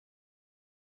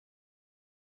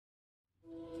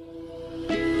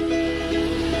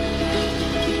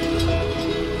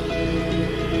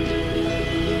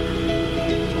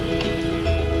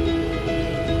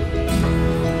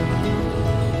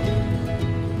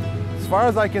far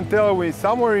as I can tell, we're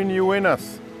somewhere in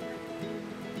Uintas.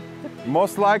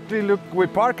 Most likely, look, we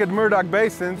park at Murdoch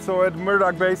Basin, so at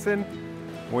Murdoch Basin,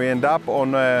 we end up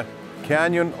on a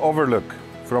canyon overlook.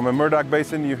 From a Murdoch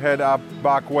Basin, you head up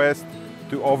back west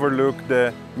to overlook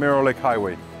the Mirror Lake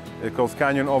Highway. It calls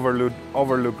Canyon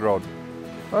Overlook Road.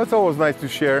 Well, it's always nice to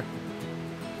share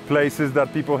places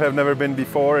that people have never been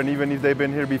before, and even if they've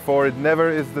been here before, it never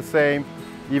is the same,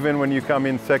 even when you come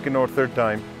in second or third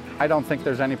time. I don't think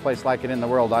there's any place like it in the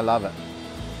world. I love it.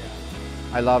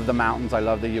 I love the mountains, I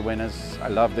love the Uintas, I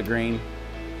love the green.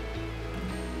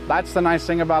 That's the nice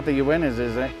thing about the Uintas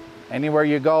is that anywhere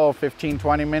you go, 15,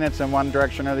 20 minutes in one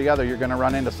direction or the other, you're gonna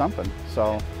run into something.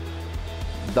 So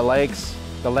the lakes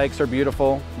are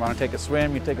beautiful. You wanna take a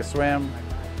swim, you take a swim.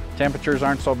 Temperatures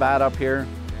aren't so bad up here.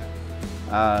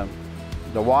 The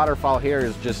waterfall here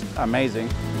is just amazing.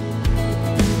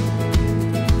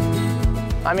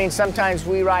 I mean, sometimes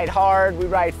we ride hard, we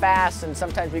ride fast, and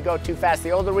sometimes we go too fast.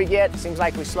 The older we get, it seems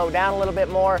like we slow down a little bit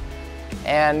more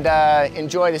and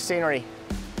enjoy the scenery.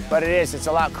 But it's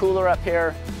a lot cooler up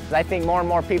here. I think more and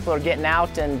more people are getting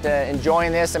out and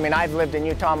enjoying this. I mean, I've lived in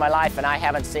Utah my life, and I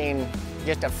haven't seen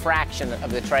just a fraction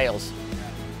of the trails.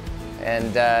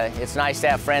 And it's nice to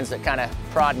have friends that kind of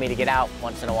prod me to get out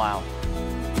once in a while.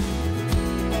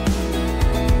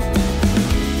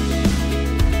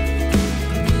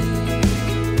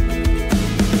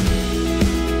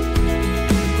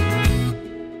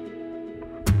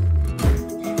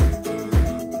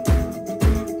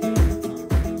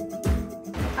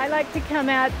 I like to come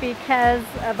out because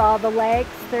of all the lakes.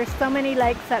 There's so many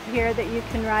lakes up here that you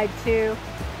can ride to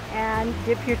and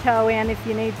dip your toe in if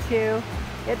you need to.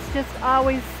 It's just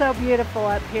always so beautiful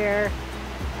up here.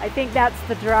 I think that's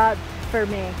the draw for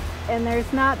me. And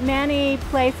there's not many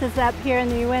places up here in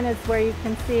the Uintas where you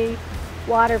can see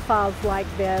waterfalls like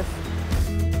this.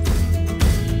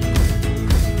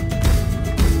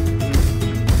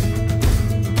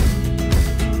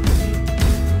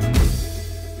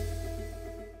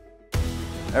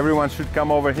 Everyone should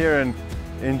come over here and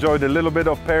enjoy the little bit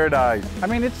of paradise. I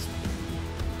mean, it's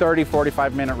 30,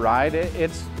 45 minute ride.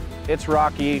 It's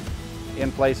rocky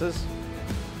in places.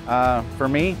 For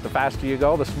me, the faster you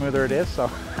go, the smoother it is.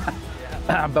 So,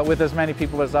 but with as many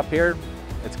people as up here,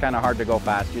 it's kind of hard to go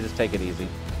fast. You just take it easy.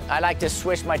 I like to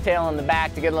swish my tail in the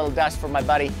back to get a little dust for my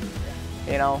buddy,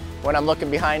 you know, when I'm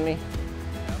looking behind me.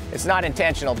 It's not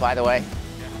intentional, by the way.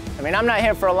 I mean, I'm not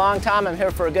here for a long time. I'm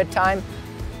here for a good time.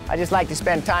 I just like to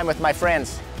spend time with my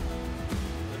friends.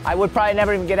 I would probably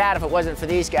never even get out if it wasn't for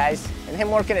these guys. And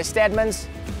him working at Steadman's,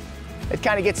 it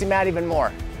kind of gets him out even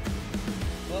more.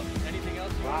 Well, anything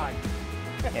else you want?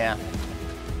 Yeah.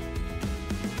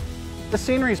 The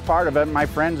scenery's part of it. My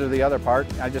friends are the other part.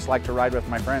 I just like to ride with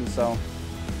my friends, so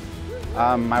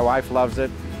my wife loves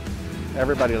it.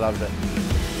 Everybody loves it.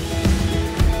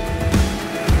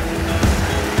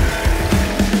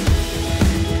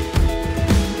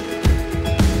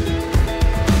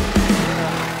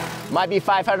 Might be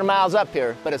 500 miles up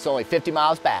here, but it's only 50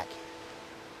 miles back.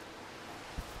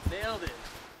 Nailed it.